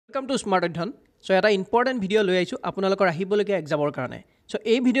Welcome to smartadhyayana. So এটা important video লৈ আইছো আপোনালোকৰ আহিবলগীয়া এক্সামৰ কাৰণে। সো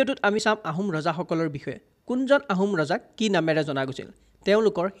এই ভিডিওটোত আমি চাম আহোম ৰজাসকলৰ বিষয়ে। কোনজন আহোম ৰজাক কি নামেৰে জনা গৈছিল?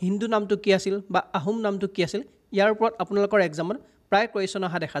 তেওঁলোকৰ হিন্দু নামটো কি আছিল বা আহোম নামটো কি আছিল? ইয়াৰ ওপৰত আপোনালোকৰ এক্সামত প্ৰায় কোৱেশ্চন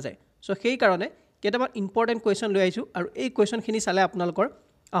অহা দেখা যায়। সো সেই কাৰণে কেইটামান ইম্পৰ্টেন্ট কোৱেশ্চন লৈ আইছো আৰু এই কোৱেশ্চনখিনি চালে আপোনালোকৰ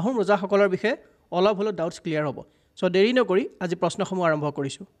আহোম ৰজাসকলৰ বিষয়ে অলপ হলো ডাউটস ক্লিয়াৰ হ'ব। সো দেৰি নকৰি আজি প্ৰশ্নসমূহ আৰম্ভ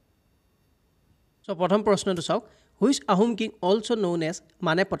কৰিছো। সো প্ৰথম প্ৰশ্নটো চাওক, Which Ahom king also known as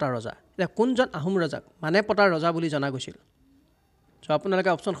মানেপতা ৰজা? এটা কোনজন আহোম ৰজাক মানেপতা ৰজা বুলি জনা গৈছিল? সো আপোনালোকে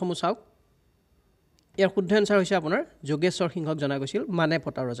অপচনসমূহ চাওক। ইয়াৰ শুদ্ধ আনসাৰ হৈছে আপোনাৰ যোগেশ্বৰ সিংহক জনা গৈছিল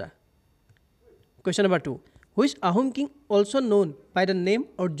মানেপতা ৰজা। Question number 2. Which Ahom king also known by the name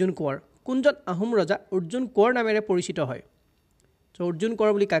Arjun Konwar? কোনজন আহোম ৰজা অৰ্জুন কোঁৱৰ নামেৰে পৰিচিত হয়? সো অৰ্জুন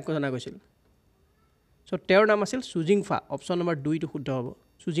কোঁৱৰ বুলি কাক জনা গৈছিল? সো তেওঁৰ নাম আছিল সুজিংফা। অপচন নম্বৰ 2 টো শুদ্ধ হ'ব।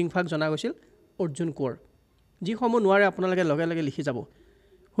 সুজিংফাক জনা গৈছিল অৰ্জুন কোঁৱৰ। যিসমূহ নোৱাৰে আপোনালোকে লগে লগে লিখি যাব।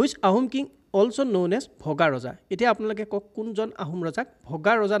 Which Ahom king also known as ভগা ৰজা? এতিয়া আপোনালোকে কক কোনজন আহোম ৰজাক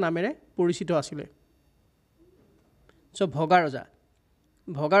ভগা ৰজা নামেৰে পৰিচিত আছিল? সো ভগা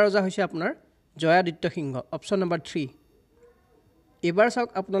ৰজা হৈছে আপোনাৰ জয়াদিত্য সিংহ। Option number 3। এবাৰ চাওক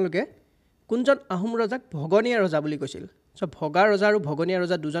আপোনালোকে কোনজন আহোম ৰজাক ভগনীয়া ৰজা বুলি কৈছিল? সো ভগা ৰজা আৰু ভগনীয়া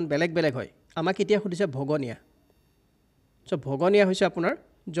ৰজা দুজন বেলেগ বেলেগ হয়। আমাক এতিয়া সুধিছে ভগনীয়া। সো ভগনীয়া হৈছে আপোনাৰ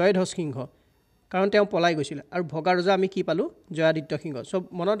জয়ধ্বজ সিংহ, কাৰণ তেওঁ পলাই গৈছিল। আৰু ভগা ৰজা আমি কি পালো? জয়াদিত্য সিংহ। সো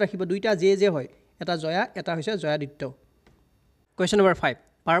মনত ৰাখিব দুইটা যে হয়, এটা জয়া এটা হৈছে জয়াদিত্য। Question number 5.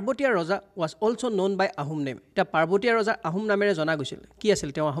 পাৰ্বতীয়া ৰজা was also known by Ahom name. এটা পাৰ্বতীয়া ৰজা আহোম নামেৰে জনা গৈছিল। কি আছিল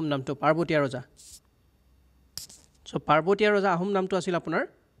তেওঁ আহোম নামটো? পাৰ্বতীয়া ৰজা। সো পাৰ্বতীয়া ৰজা আহোম নামটো আছিল আপোনাৰ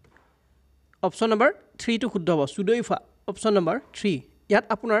অপচন নম্বৰ 3 টো শুদ্ধ হ'ব সুদৈফা। Option number 3। ইয়াত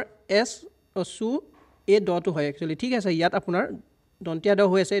আপোনাৰ এস সু এ দ টো হয় একচুয়ালি। ঠিক আছে, ইয়াত আপোনাৰ দন্তিয়া দ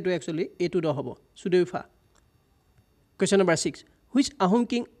হৈ আছে, এটো একচুয়ালি এটো দ হ'ব সুদৈফা। Question number 6. Which Ahom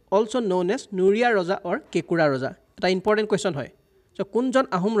king also known as Nuria ৰজা or কেকুৰা ৰজা? এটা ইম্পৰ্টেন্ট কোৱেশ্চন হয়। সো কোনজন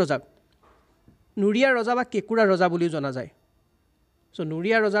আহোম ৰজাক নুৰিয়া ৰজা বা কেকুৰা ৰজা বুলি জনা যায়? সো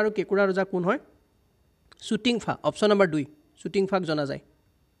নুৰিয়া ৰজা আৰু কেকুৰা ৰজা কোন হয়? সুটিংফা। অপচন নম্বৰ 2 সুটিংফাক জনা যায়।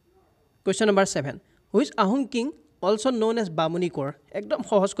 Question number 7. Which Ahom king also known as বামুণী কোঁৱৰ? একদম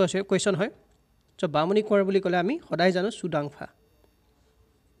সহজ কোৱেশ্চন হয়। সো বামুণী কোঁৱৰ বুলি ক'লে আমি সদায় জানো সুদাংফা।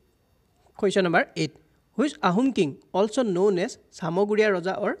 Question number 8. Which Ahom king also known as চামগুৰিয়া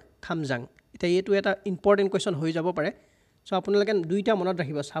ৰজা or খামজাং? এটা এইটো এটা ইম্পৰ্টেন্ট কোৱেশ্চন হৈ যাব পাৰে। সো আপোনালোকে দুইটা মনত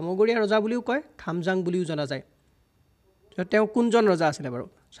ৰাখিব, চামগুৰিয়া ৰজা বুলিও কয়, খামজাং বুলিও জনা যায়। সো তেওঁ কোনজন ৰজা আছিল বাৰু?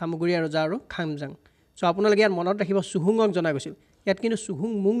 চামগুৰিয়া ৰজা আৰু খামজাং। সো আপোনালোকে ইয়াত মনত ৰাখিব সুহুংক জনা গৈছিল। ইয়াত কিন্তু সুহুং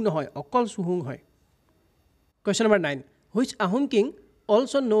মুং নহয়, অকল সুহুং হয়। Question number 9. Which Ahom king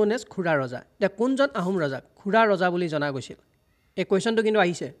also known as খুৰা ৰজা? এটা কোনজন আহোম ৰজাক খুৰা ৰজা বুলি জনা গৈছিল? এই কোৱেশ্চনটো কিন্তু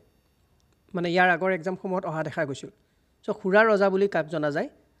আহিছে, মানে ইয়াৰ আগৰ এক্সাম সময়ত অহা দেখা গৈছিল। সো খুৰা ৰজা বুলি কাক জনা যায়?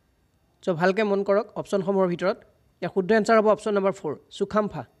 সো ভালকে মন কৰক অপচনসমূহৰ ভিতৰত ইয়াৰ শুদ্ধ আনসাৰ হ'ব অপচন নম্বৰ 4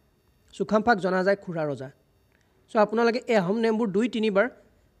 সুখামফা। সুখামফাক জনা যায় খুৰা ৰজা। সো আপোনালোকে এই আহোম নেমবোৰ 2-3 বাৰ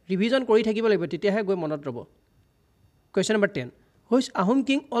ৰিভিজন কৰি থাকিব লাগিব, তেতিয়াহে গৈ মনত ৰ'ব। Question number 10. Which Ahom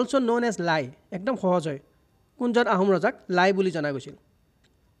king also known as লাই? একদম সহজ হয়। কোনজন আহোম ৰজাক লাই বুলি জনা গৈছিল?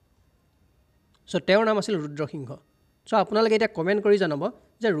 সো তেওঁৰ নাম আছিল ৰুদ্ৰসিংহ। সো আপোনালোকে এটা কমেন্ট কৰি জনাব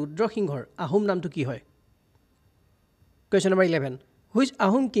যে ৰুদ্ৰসিংহৰ আহোম নামটো কি হয়? Question number 11. Which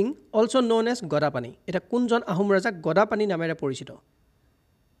Ahom king also known as Gadapani? এটা কোনজন আহোম ৰজাক গদাপানী নামেৰে পৰিচিত?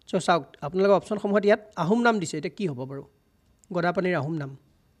 সো চাওক আপোনালোকে অপচনসমূহত ইয়াত আহোম নাম দিছে, এটা কি হ'ব বাৰু গদাপানীৰ আহোম নাম?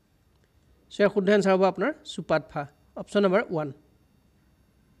 সো ইয়াৰ শুদ্ধ আনসাৰ হ'ব আপোনাৰ সুপাতফা। Option number 1।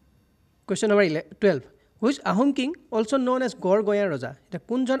 Question number 12. Which Ahom king also known as গড়গঞা ৰজা? এটা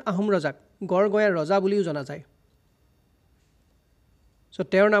কোনজন আহোম ৰজাক গড়গঞা ৰজা বুলিও জনা যায়? সো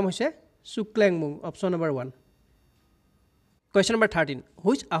তেওঁৰ নাম হৈছে সুক্লেংমুং। Option number 1। Question number 13.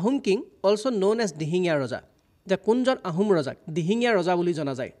 Which Ahom king also known as Dihingia ৰজা? এটা কোনজন আহোম ৰজাক দিহিঙীয়া ৰজা বুলি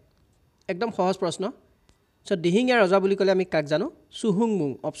জনা যায়? একদম সহজ প্ৰশ্ন। সো দিহিঙীয়া ৰজা বুলি ক'লে আমি কাক জানো? সুহুংমুং।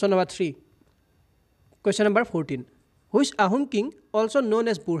 Option number 3। Question number 14. Which Ahom king also known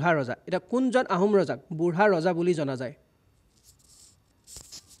as বুঢ়া ৰজা? এটা কোনজন আহোম ৰজাক বুঢ়া ৰজা বুলি জনা যায়?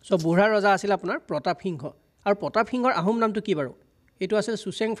 সো বুঢ়া ৰজা আছিল আপোনাৰ প্ৰতাপ সিংহ। আৰু প্ৰতাপ সিংহৰ আহোম নামটো কি বাৰু? এইটো আছিল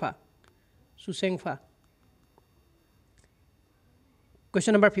সুচেংফা।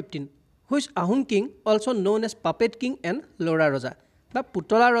 Question number 15. Which Ahom king also known as puppet king and লৰা ৰজা? বা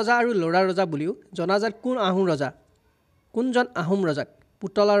পুতলা ৰজা আৰু লৰা ৰজা বুলিও জনাজাত কোন আহোম ৰজা? কোনজন আহোম ৰজাক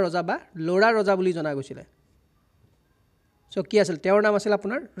পুতলা ৰজা বা লৰা ৰজা বুলি জনা গৈছিলে? সো কি আছিল? তেওঁৰ নাম আছিল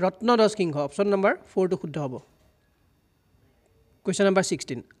আপোনাৰ ৰত্নধ্বজ সিংহ। অপচন নম্বৰ 4 টো শুদ্ধ হ'ব। Question number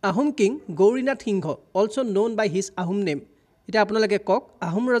 16. Ahom king Gourinath Singh also known by his Ahom name. এটা আপোনালোকে কক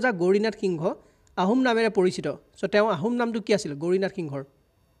আহোম ৰজা গৌৰীনাথ সিংহ আহোম নামেৰে পৰিচিত। সো তেওঁ আহোম নামটো কি আছিল গৌৰীনাথ সিংহৰ?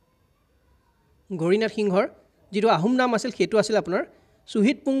 গৰিনাথ সিংহৰ যিটো আহোম নাম আছিল সেইটো আছিল আপোনাৰ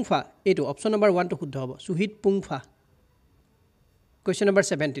সুহিত পুংফা এইটো অপশ্যন নম্বৰ 1 টো শুদ্ধ হ'ব সুহিত পুংফা Question number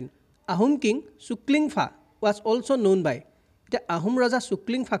 17 Ahom King Suklingpha was also known by এতিয়া আহোম ৰজা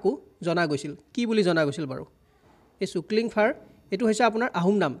সুক্লিংফাকো জনা গৈছিল কি বুলি জনা গৈছিল বাৰু এই সুক্লিংফাৰ এটো হৈছে আপোনাৰ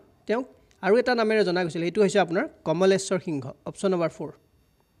আহোম নাম তেওঁ আৰু এটা নামেৰে জনা গৈছিল এটো হৈছে আপোনাৰ কমলেশ্বৰ সিংহ option number 4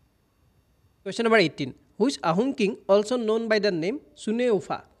 Question number 18 Which Ahom king also known by the name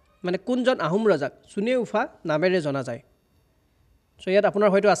Suneufa মানে কোনজন আহোম ৰজাক সুনেউফা নামেৰে জনা যায় সো ইয়াত আপোনাৰ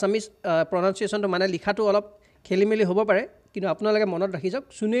হয়তো আসামিজ প্ৰনাউন্সিয়েচনটো মানে লিখাটো অলপ খেলিমেলি হ'ব পাৰে কিন্তু আপোনালোকে মনত ৰাখি যাওক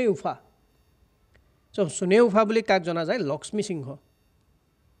সুনেউফা সো সুনেউফা বুলি কাক জনা যায় লক্ষ্মী সিংহ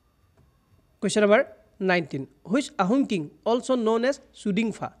Question number 19 Which Ahom king also known as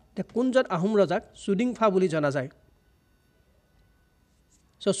Sudingpha তে কোনজন আহোম ৰজাক সুদিংফা বুলি জনা যায়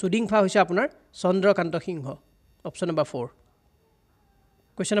সো সুদিংফা হৈছে আপোনাৰ চন্দ্ৰকান্ত সিংহ option number 4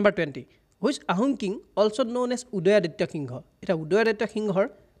 Question number 20 Which Ahom king also known as Udayaditya সিংহ এটা উদয়াদিত্য সিংহৰ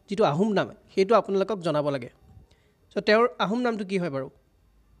যেটো আহোম নাম হেতু আপোনালোকক জনাব লাগে সো তেওঁৰ আহোম নামটো কি হয় বাৰু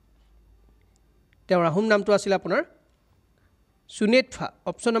তেওঁৰ আহোম নামটো আছিল আপোনাৰ সুনেতফা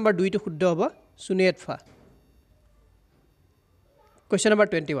অপশ্যন নম্বৰ 2 টো শুদ্ধ হ'ব সুনেতফা Question number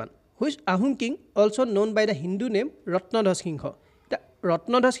 21 Which Ahom king also known by the Hindu name Ratnadhwaj সিংহ এটা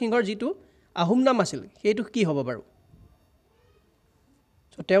ৰত্নধ্বজ সিংহৰ যেটো আহোম নাম আছিল হেতু কি হ'ব বাৰু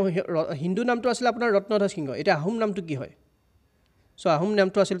সো তেওঁ হিন্দু নামটো আছিল আপোনাৰ ৰত্নধ্বজ সিংহ এটা আহোম নামটো কি হয় সো আহোম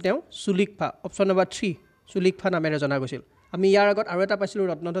নামটো আছিল তেওঁ সুলিকফা অপশ্যন নম্বৰ 3 সুলিকফা নামেৰে জনা গৈছিল আমি ইয়াৰ আগত আৰু এটা পাইছিলো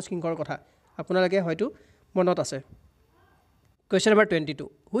ৰত্নধ্বজ সিংহৰ কথা আপোনালোকে হয়তো মনত আছে Question number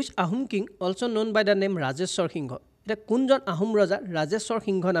 22 Which Ahom king also known by the name Rajeswar সিংহ এটা কোনজন আহোম ৰজা ৰাজেশ্বৰ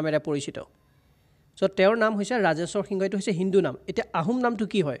সিংহ নামেৰে পৰিচিত সো তেওঁৰ নাম হৈছে ৰাজেশ্বৰ সিংহ এটো হৈছে হিন্দু নাম এটা আহোম নামটো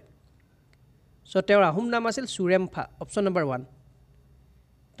কি হয় সো তেওঁৰ আহোম নাম আছিল সুৰেমফা অপশ্যন নম্বৰ 1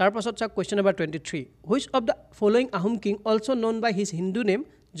 তাৰ পাছত চাওক Question number 23 Which of the following Ahom king also known by his Hindu name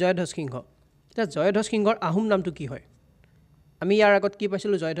Jayadhwaj সিংহ এটা জয়ধ্বজ সিংহৰ আহোম নামটো কি হয় আমি ইয়াৰ আগত কি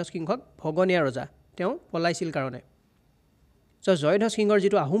পাইছিলো জয়ধ্বজ সিংহক ভগনীয়া ৰজা তেওঁ পলাইছিল কাৰণে সো জয়ধ্বজ সিংহৰ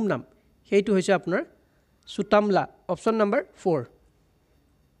যেটো আহোম নাম হেতু হৈছে আপোনাৰ সুতামলা option number 4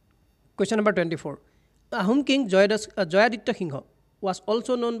 Question number 24 Ahom king Jayaditya Singh was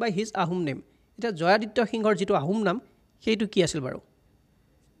also known by his Ahom name এটা জয়াদিত্য সিংহৰ যেটো আহোম নাম হেতু কি আছিল বাৰু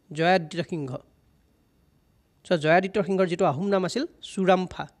জয়াদিত্য সিংহ সো জয়াদিত্য সিংহৰ যেটো আহোম নাম আছিল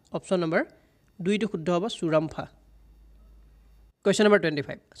সুৰামফা অপশ্যন নম্বৰ 2 টো শুদ্ধ হ'ব সুৰামফা Question number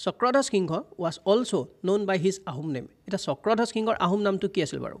 25 Chakradhwaj Singh was also known by his Ahom name এটা চক্ৰধ্বজ সিংহৰ আহোম নামটো কি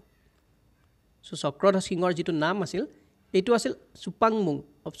আছিল বাৰু সো চক্ৰধ্বজ সিংহৰ যেটো নাম আছিল এটো আছিল সুপাংমুং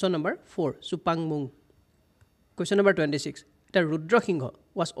অপশ্যন নম্বৰ 4 সুপাংমুং Question number 26 এটা ৰুদ্ৰ সিংহ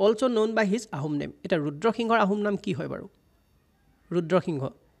was also known by his Ahom name এটা ৰুদ্ৰ সিংহৰ আহোম নাম কি হয় বাৰু ৰুদ্ৰ সিংহ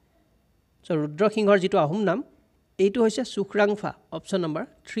সো ৰুদ্ৰ সিংহৰ যেটো আহোম নাম এইটো হৈছে সুখৰাংফা option number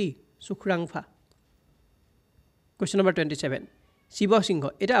 3 সুখৰাংফা Question number 27 Shiva সিংহ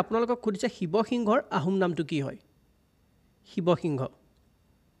এটা আপোনালোকক খুদিছে শিৱ সিংহৰ আহোম নামটো কি হয় শিৱ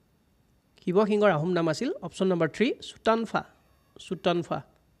সিংহৰ আহোম নাম আছিল option number 3 সুতানফা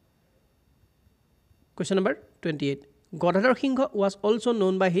Question number 28 Gadadhar Singh was also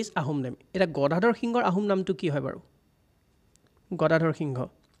known by his Ahom name এটা গদাধৰ সিংহৰ আহোম নামটো কি হয় বাৰু গদাধৰ সিংহ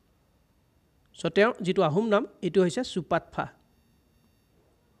সো তেওঁৰ যেটো আহোম নাম এটো হৈছে সুপাতফা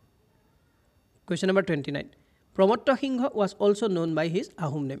Question number 29 Pramatta Singh was also known by his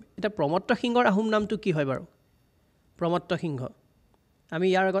Ahom name এটা প্ৰমত্ত সিংহৰ আহোম নামটো কি হয় বাৰু প্ৰমত্ত সিংহ আমি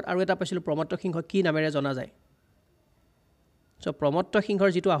ইয়াৰ আগত আৰু এটা পাইছিলো প্ৰমত্ত সিংহ কি নামেৰে জনা যায় সো প্ৰমত্ত সিংহৰ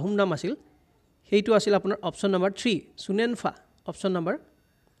যেটো আহোম নাম আছিল হেতু আছিল আপোনাৰ option number 3 Sunenphaa option number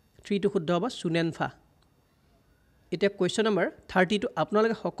 3 টো শুদ্ধ হ'ব সুনেনফা এতিয়া Question number 30 টো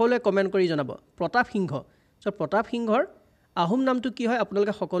আপোনালোকে সকলোৱে কমেন্ট কৰি জনাব প্ৰতাপ সিংহ সো প্ৰতাপ সিংহৰ আহোম নামটো কি হয়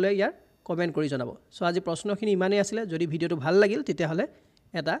আপোনালোকে সকলোৱে ইয়াৰ কমেন্ট কৰি জনাব সো আজি প্ৰশ্নখিনি ইমানেই আছিল যদি ভিডিওটো ভাল লাগিল তেতিয়া হলে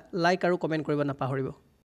এটা লাইক আৰু কমেন্ট কৰিব নাপাহৰিব